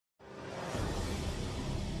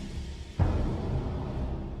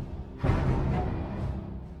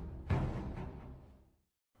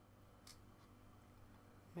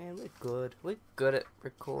man, we're good. We're good at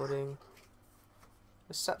recording.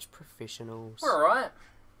 We're such professionals. We're alright.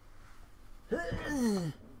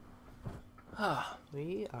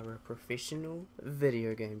 We are a professional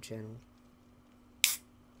video game channel.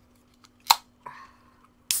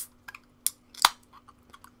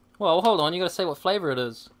 Well, hold on, you gotta say what flavour it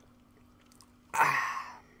is.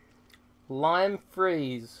 Lime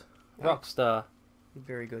Freeze. Rockstar.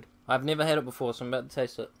 Very good. I've never had it before, so I'm about to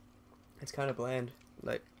taste it. It's kind of bland.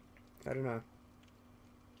 Like, I don't know.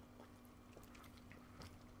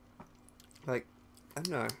 Like, I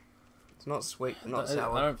don't know. It's not sweet, not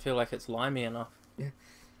sour. I don't feel like it's limey enough. Yeah.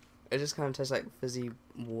 It just kind of tastes like fizzy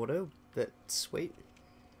water, but sweet.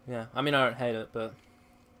 Yeah, I mean, I don't hate it, but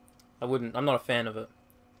I'm not a fan of it.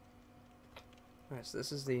 Alright, so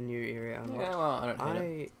this is the new area unlocked. Yeah, well, I don't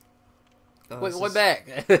hate it. Oh, Wait, we're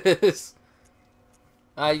back!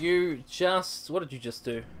 You just... What did you just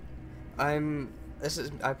do?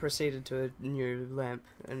 I proceeded to a new lamp,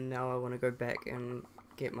 and now I want to go back and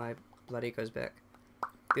get my blood echoes back.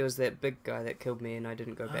 There was that big guy that killed me, and I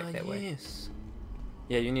didn't go back that way. Yes.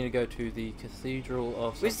 Yeah, you need to go to the Cathedral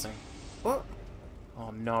of something. What?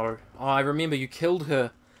 Oh no. Oh, I remember you killed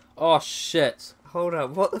her. Oh shit. Hold up,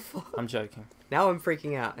 what the fuck? I'm joking. Now I'm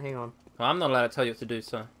freaking out, hang on. Well, I'm not allowed to tell you what to do,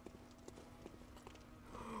 so...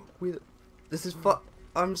 This is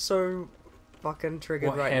I'm so fucking triggered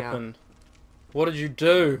right now. What happened? What did you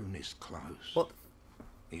do? The moon is close. What?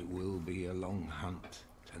 It will be a long hunt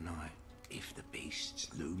tonight. If the beasts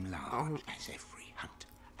loom large as every hunt,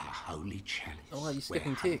 a holy chalice. Oh, are you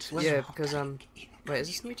skipping where text? hunters Yeah, because partake in wait, is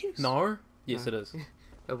this new text? No? Yes, No. it is.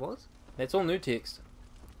 It was? That's all new text.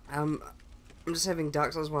 I'm just having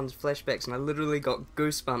Dark Souls 1's flashbacks, and I literally got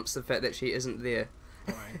goosebumps the fact that she isn't there.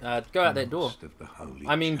 Go out that door. most of the holy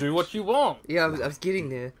I mean, do what you want. Yeah, I was getting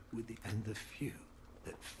there. and the few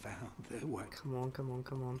that found their way. Come on, come on,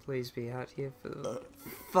 come on, please be out here for the...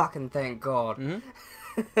 Fucking thank God.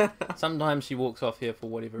 Hmm? Sometimes she walks off here for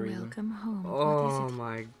whatever reason. Welcome home. Oh What is it?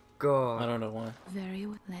 my I God. don't know why. Very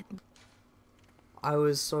well. Let me. I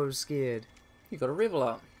was so scared. You got a revel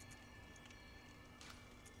up.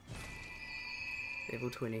 Level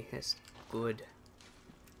 20, that's good.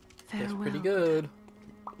 Farewell. That's pretty good.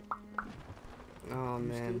 Oh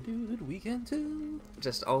man. Do it weekend too.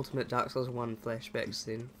 Just ultimate Dark Souls 1 flashbacks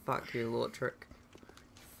then. Fuck you, Lord Trick.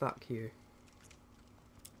 Fuck you.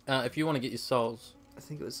 If you want to get your souls, I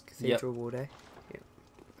think it was Cathedral Ward, eh?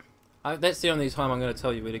 that's the only time I'm going to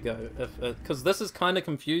tell you where to go. Because this is kind of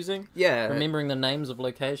confusing. Yeah. Remembering the names of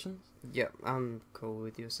locations. Yeah, I'm cool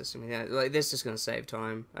with you assisting me. Yeah, like, that's just gonna save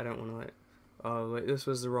time. I don't want to like, oh wait, this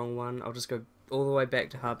was the wrong one. I'll just go all the way back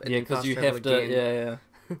to hub. And Yeah, then because fast you travel have to. again.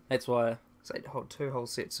 Yeah. That's why. It's like two whole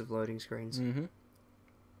sets of loading screens. Mm-hmm.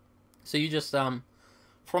 So you just from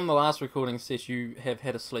the last recording set, you have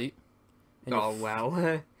had a sleep. And Oh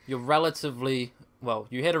wow. You're relatively well.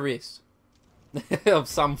 You had a rest of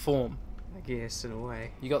some form. I guess in a way.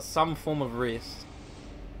 You got some form of rest.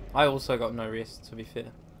 I also got no rest, to be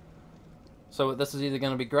fair. So this is either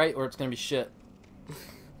going to be great or it's going to be shit.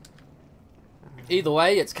 Either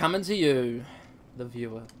way, it's coming to you, the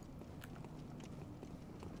viewer.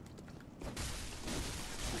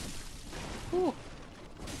 Ooh.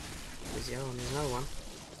 There's yellow and there's no one.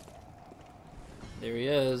 There he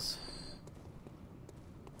is.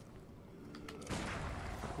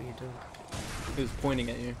 What are you doing? He was pointing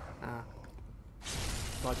at you. Ah.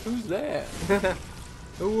 Like, who's that?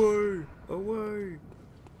 Away! Away!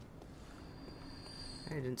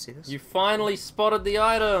 I didn't see this. You finally spotted the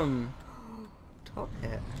item! Top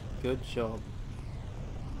hat. Good job.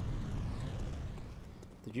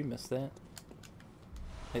 Did you miss that?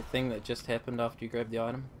 That thing that just happened after you grabbed the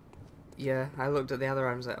item? Yeah, I looked at the other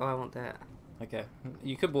items like, oh, I want that. Okay.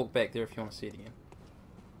 You could walk back there if you want to see it again.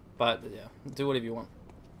 But, yeah, do whatever you want.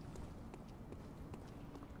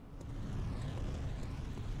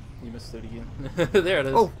 You missed it again. There it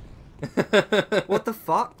is. Oh! What the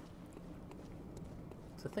fuck?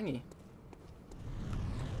 It's a thingy.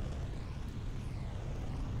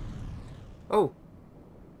 Oh!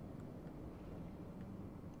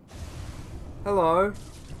 Hello?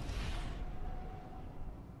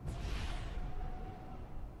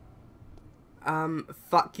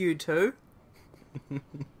 Fuck you too?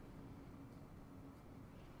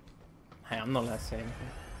 Hey, I'm not allowed to say anything.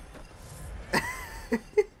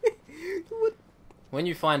 What? When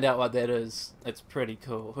you find out what that is, it's pretty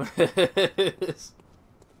cool. Does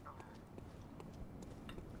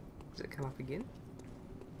it come up again?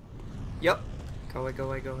 Yep. Go away, go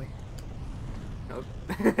away, go away. Nope.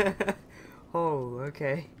 Oh,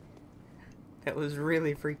 okay. That was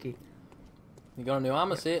really freaky. You got a new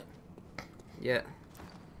armor set? Yeah.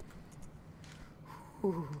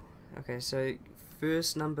 Whew. Okay, so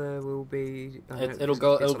first number will be. Oh, no, It'll because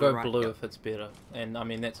go it's it'll on the go right. blue Yep. if it's better, and I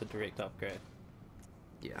mean that's a direct upgrade.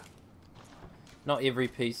 Yeah. Not every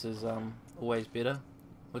piece is always better,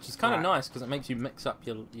 which is kind of Right. nice because it makes you mix up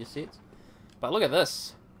your sets. But look at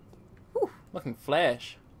this, looking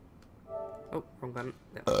flash. Oh, wrong button.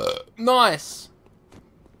 That one. Nice.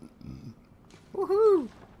 Woohoo!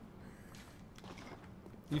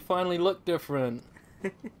 You finally look different.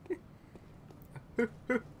 It's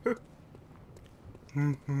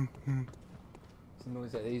the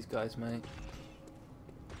noise that these guys make.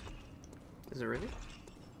 Is it really?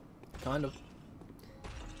 Kind of.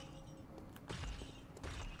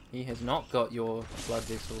 He has not got your blood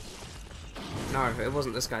vessels. No, it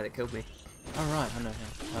wasn't this guy that killed me. Oh right, I know him.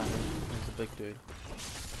 He's a big dude.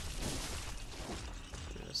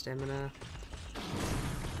 Stamina.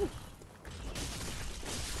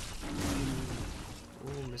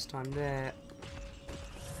 Oh, mistimed that.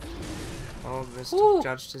 Oh,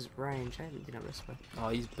 misjudged his range. I haven't been up this way. Oh,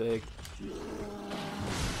 he's big.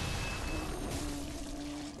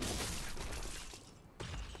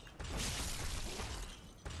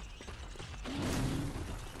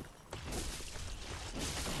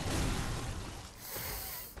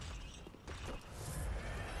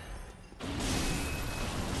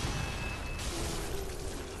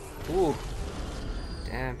 Ooh,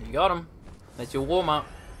 Damn. you got him. That's your warm up.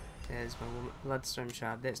 There's my bloodstone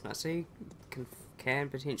shard. That's nice. So you can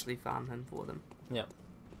potentially farm him for them. Yep.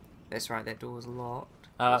 That's right, that door was locked.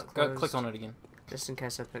 It's Go closed. click on it again. Just in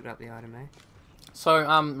case I picked up the item, eh? So,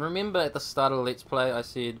 remember at the start of the Let's Play I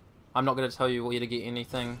said I'm not going to tell you where to get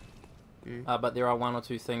anything, but there are one or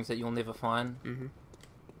two things that you'll never find. Mm-hmm.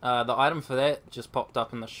 The item for that just popped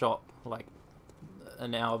up in the shop like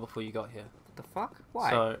an hour before you got here. What the fuck?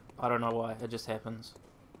 Why? So, I don't know why, it just happens.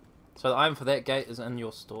 So the item for that gate is in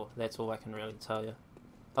your store, that's all I can really tell you.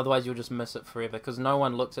 Otherwise you'll just miss it forever, because no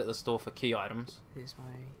one looks at the store for key items. Here's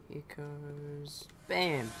my echoes.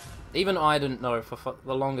 Bam! Even I didn't know for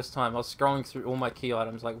the longest time. I was scrolling through all my key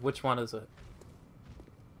items, like, which one is it?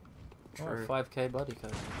 True. Oh, 5k bloody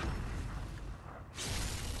code.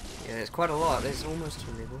 Yeah, there's quite a lot. There's almost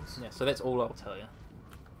 2 levels. Yeah, so that's all I'll tell you.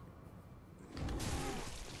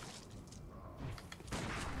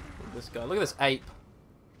 This guy, look at this ape.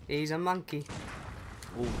 He's a monkey.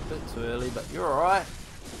 Ooh, a bit too early, but you're alright.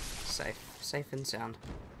 Safe. Safe and sound.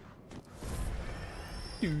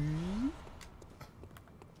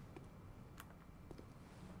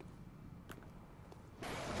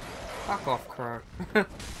 Fuck off, Crow. Man,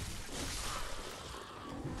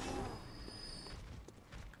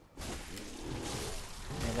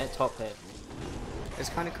 that top hat, It's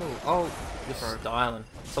kind of cool. Oh, just Crow. styling.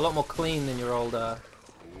 It's a lot more clean than your old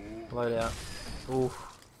loadout. Ooh,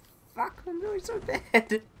 Fuck, I'm doing so bad.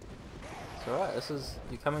 it's alright. This is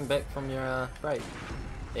you're coming back from your break.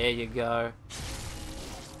 There you go.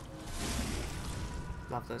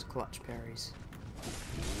 Love those clutch parries.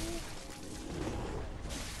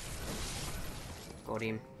 Got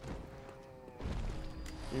him.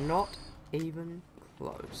 Not even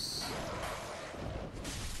close.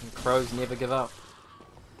 And crows never give up.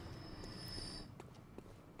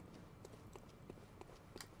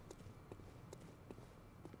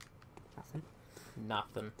 Nothing.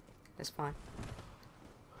 Nothing. That's fine.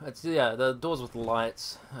 It's yeah. The doors with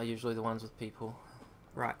lights are usually the ones with people.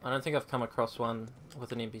 Right. I don't think I've come across one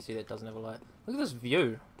with an NPC that doesn't have a light. Look at this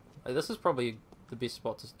view. Like, this is probably the best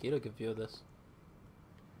spot to get a good view of this.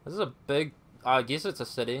 This is a big... I guess it's a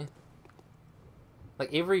city.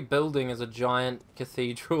 Like, every building is a giant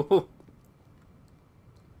cathedral.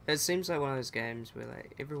 It seems like one of those games where,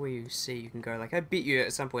 like, everywhere you see, you can go, like, I bet you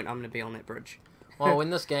at some point I'm going to be on that bridge. Well, when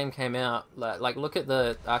this game came out, like look at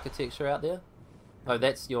the architecture out there. Oh,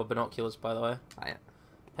 that's your binoculars, by the way. Oh, yeah.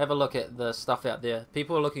 Have a look at the stuff out there.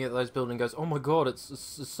 People are looking at those buildings and goes, oh my god, it's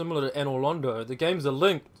similar to Anor Londo. The games are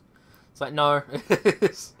linked. It's like, no.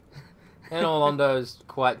 Anor Londo is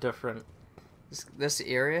quite different. This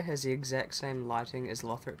area has the exact same lighting as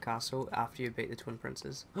Lothric Castle after you beat the Twin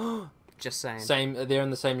Princes. Just saying. Same, they're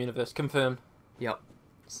in the same universe. Confirmed. Yep.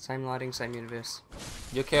 Same lighting, same universe.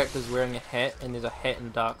 Your character's wearing a hat, and there's a hat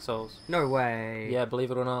in Dark Souls. No way. Yeah, believe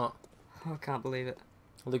it or not. Oh, I can't believe it.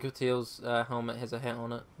 Lucatiel's helmet has a hat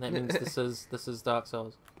on it. That means this is Dark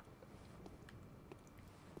Souls.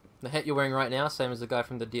 The hat you're wearing right now, same as the guy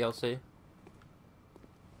from the DLC.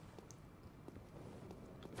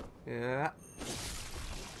 Yeah.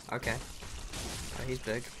 Okay. Oh, he's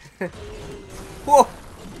big. Whoa!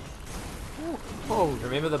 Whoa!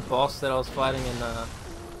 Remember the boss that I was fighting in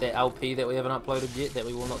that LP that we haven't uploaded yet, that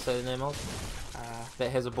we will not say the name of?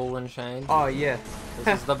 That has a ball and chain? Oh, yeah.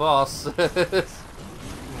 This is the boss.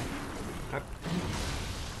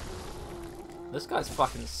 This guy's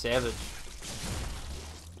fucking savage.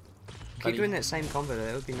 But Keep doing that same combo though,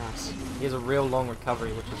 it would be nice. He has a real long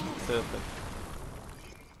recovery, which is perfect.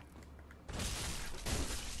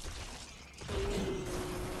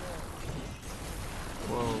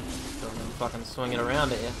 Whoa, got him fucking swinging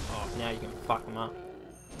around at you. Oh, now you can fuck him up.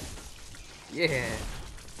 Yeah.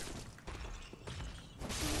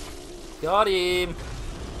 Got him!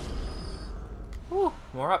 Woo,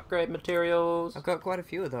 more upgrade materials. I've got quite a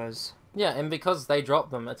few of those. Yeah, and because they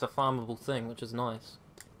drop them, it's a farmable thing, which is nice.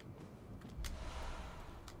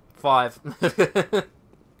 5.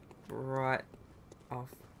 Right off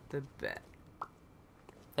the bat.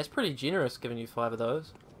 That's pretty generous giving you 5 of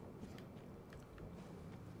those.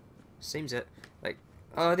 Seems it. Like,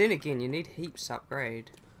 oh, then again, you need heaps to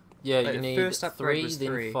upgrade. Yeah, Like, you the need first upgrade 3, was then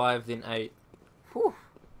 3. 5, then 8. Whew.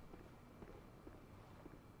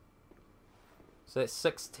 So that's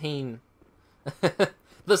 16.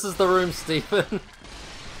 This is the room, Stephen.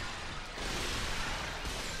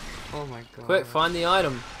 Oh my god. Quick, find the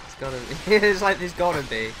item. It's gotta it's like there's gotta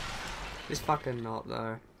be. There's fucking not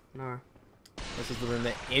though. No. This is the room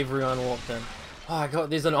that everyone walked in. Oh, I got,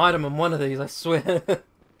 there's an item in one of these, I swear.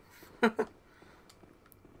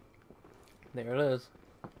 There it is.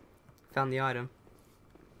 Found the item.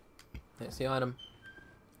 That's the item.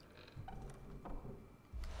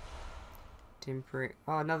 Temporary.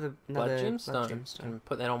 Oh, another Blood blood gemstone. gemstone. And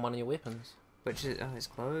put that on one of your weapons. Which is, oh, it's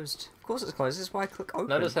closed. Of course it's closed. That's why I click open.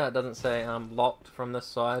 Notice how it doesn't say locked from this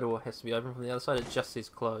side or has to be open from the other side. It just says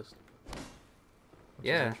closed. Which is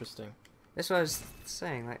Yeah. interesting. That's what I was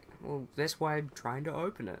saying. Like, well, that's why I'm trying to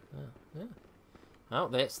open it. Yeah. Oh,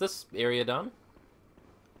 that's this area done.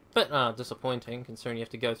 Bit disappointing considering you have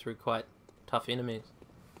to go through quite tough enemies.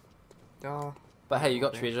 Oh. But hey, you got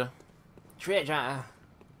Okay. treasure. Treasure!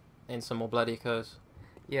 And some more blood echoes.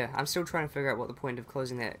 Yeah, I'm still trying to figure out what the point of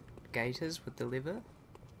closing that gate is with the lever.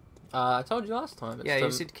 I told you last time. It's Yeah, to,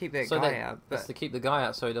 you said to keep that so guy out, It's but to keep the guy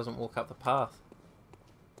out so he doesn't walk up the path.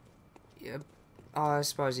 yeah. Oh, I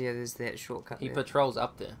suppose yeah. There's that shortcut. He there. patrols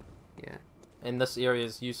up there. Yeah. And this area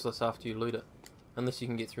is useless after you loot it. Unless you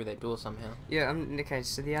can get through that door somehow. Yeah. Okay.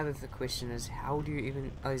 So the other question is, how do you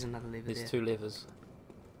even? Oh, there's another lever There's there. 2 levers.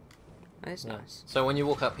 That's Yeah. nice. So when you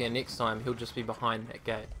walk up here next time, he'll just be behind that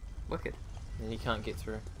gate. Wicked. And you can't get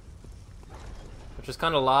through. Which is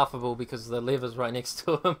kind of laughable because the lever's right next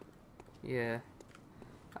to him. Yeah.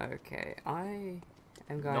 Okay. I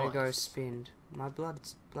am going to go Nice. spend my blood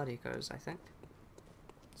echoes. I think.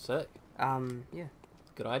 Sick. Yeah.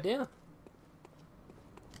 Good idea.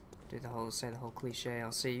 Say the whole cliche.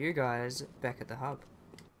 I'll see you guys back at the hub.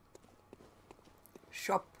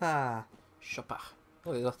 Shopper. Shopper.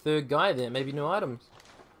 Oh, there's a 3rd guy there. Maybe new items.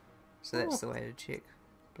 So that's the way to check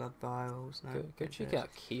blood vials. No, Go check out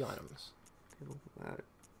key items. People,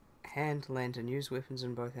 hand lantern. Use weapons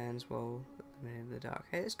in both hands while in the dark.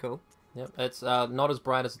 Hey, that's cool. Yep. It's not as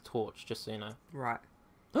bright as a torch, just so you know. Right.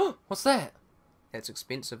 Oh, what's that? It's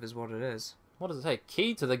expensive, is what it is. What does it say?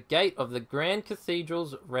 Key to the gate of the Grand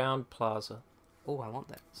Cathedral's round plaza. Oh, I want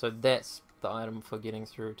that. So that's the item for getting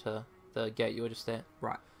through to the gate you were just at.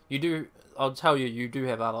 Right. You do, I'll tell you, you do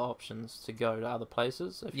have other options to go to other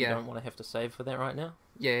places if you Yeah. don't want to have to save for that right now.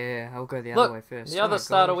 Yeah. I'll go the Look, other way first. the Oh other my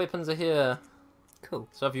starter God. weapons are here. Cool.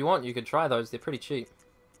 So if you want, you could try those. They're pretty cheap.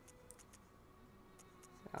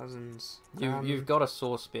 Thousands. You've got a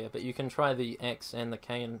saw spare, but you can try the axe and the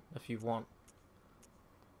cane if you want.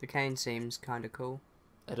 The cane seems kind of cool.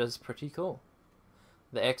 It is pretty cool.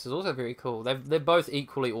 The axe is also very cool. They're both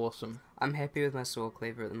equally awesome. I'm happy with my saw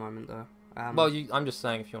cleaver at the moment, though. Well, I'm just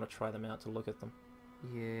saying if you want to try them out to look at them.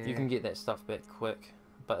 Yeah. You can get that stuff back quick.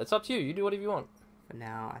 But it's up to you. You do whatever you want. For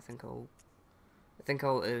now, I think I'll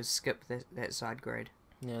skip that side grade.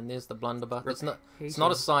 Yeah, and there's the blunderbuss. It's not a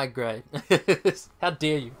Repeating- side grade. How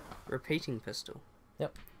dare you? repeating pistol.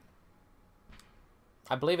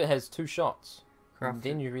 I believe it has 2 shots. And Crafted.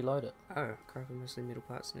 then you reload it. Oh, crafted mostly metal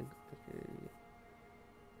parts.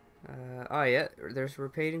 Oh yeah, there's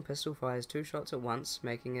repeating pistol fires 2 shots at once,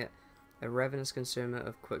 making it a ravenous consumer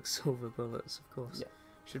of quicksilver bullets. Of course, Yeah.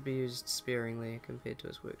 should be used sparingly compared to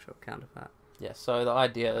its workshop counterpart. Yeah, so the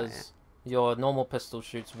idea Oh, is your normal pistol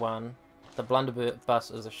shoots 1. The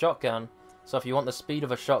blunderbuss is a shotgun. So if you want the speed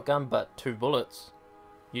of a shotgun but 2 bullets,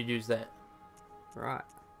 you'd use that. Right,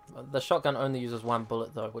 The shotgun only uses 1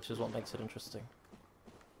 bullet though, which is what makes it interesting.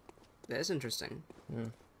 that's interesting.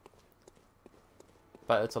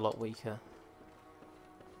 But it's a lot weaker.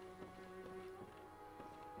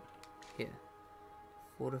 Here,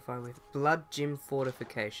 fortify with blood gem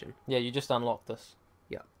fortification. Yeah, you just unlocked this.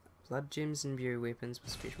 Blood gems imbue weapons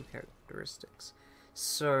with special characteristics.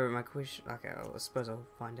 So my question, okay, I suppose I'll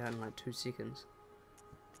find out in like 2 seconds.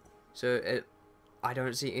 So I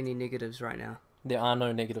don't see any negatives right now. There are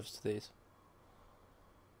no negatives to these.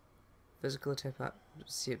 Physical attack up,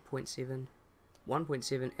 set 0.7,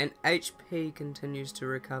 1.7, and HP continues to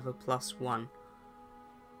recover +1.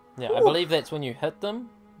 Yeah, Ooh. I believe that's when you hit them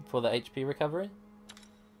for the HP recovery.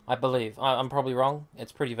 I believe. I'm probably wrong.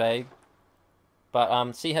 It's pretty vague.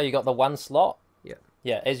 But see how you got the 1 slot? Yeah.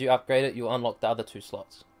 Yeah, as you upgrade it, you'll unlock the other 2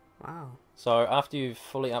 slots. Wow. So after you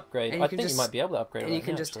fully upgrade, And I think you might be able to upgrade it. And you right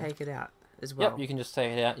can now, just actually. take it out as well. Yep, you can just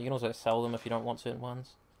take it out. You can also sell them if you don't want certain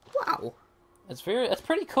ones. Wow. It's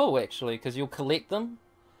pretty cool actually, because you'll collect them,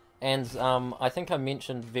 and I think I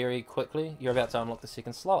mentioned very quickly you're about to unlock the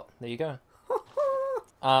 2nd slot. There you go.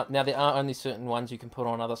 Now there are only certain ones you can put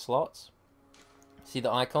on other slots. See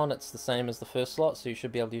the icon? It's the same as the 1st slot, so you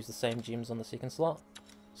should be able to use the same gems on the 2nd slot.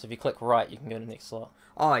 So if you click right, you can go to the next slot.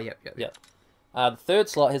 Oh, yep. Yep. The 3rd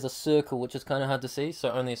slot has a circle, which is kind of hard to see,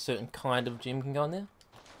 so only a certain kind of gem can go in there,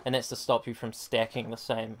 and that's to stop you from stacking the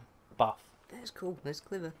same buff. That's cool. That's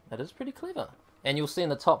clever. That is pretty clever. And you'll see in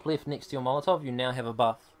the top left next to your Molotov, you now have a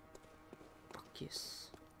buff. Fuck yes.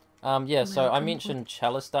 Yeah, so I Welcome. mentioned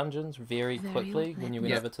chalice dungeons very Very quickly when you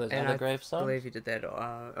went Yeah, over to those and other I gravestones. I believe you did that.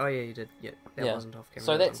 Oh yeah, you did. Yeah, that Yeah. wasn't off camera.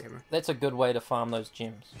 So that was on camera. that's a good way to farm those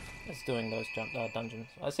gems. It's doing those dungeons.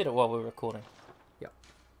 I said it while we were recording. Yeah.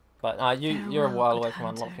 But you're a Farewell, while good away from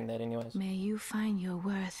hunter. unlocking that anyways. May you find your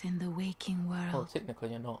worth in the waking Well, world. technically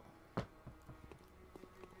you're not.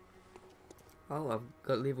 Oh, I've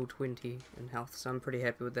got level 20 in health, so I'm pretty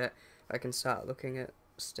happy with that. I can start looking at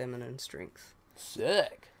stamina and strength.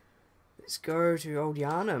 Sick. Let's go to Old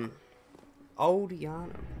Yharnam. Old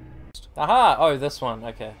Yharnam. Aha! Oh, this one.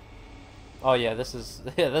 Okay. Oh yeah, this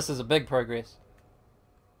is a big progress.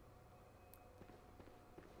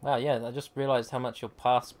 Wow, yeah, I just realized how much your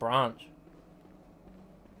paths branch.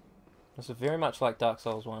 This is very much like Dark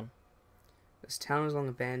Souls 1. This town is long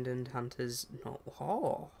abandoned. Hunters not.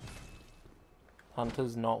 Oh.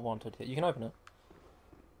 Hunters not wanted here. You can open it.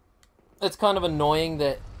 It's kind of annoying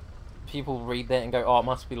that people read that and go, oh, it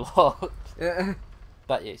must be locked.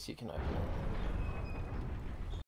 But yes, you can open it.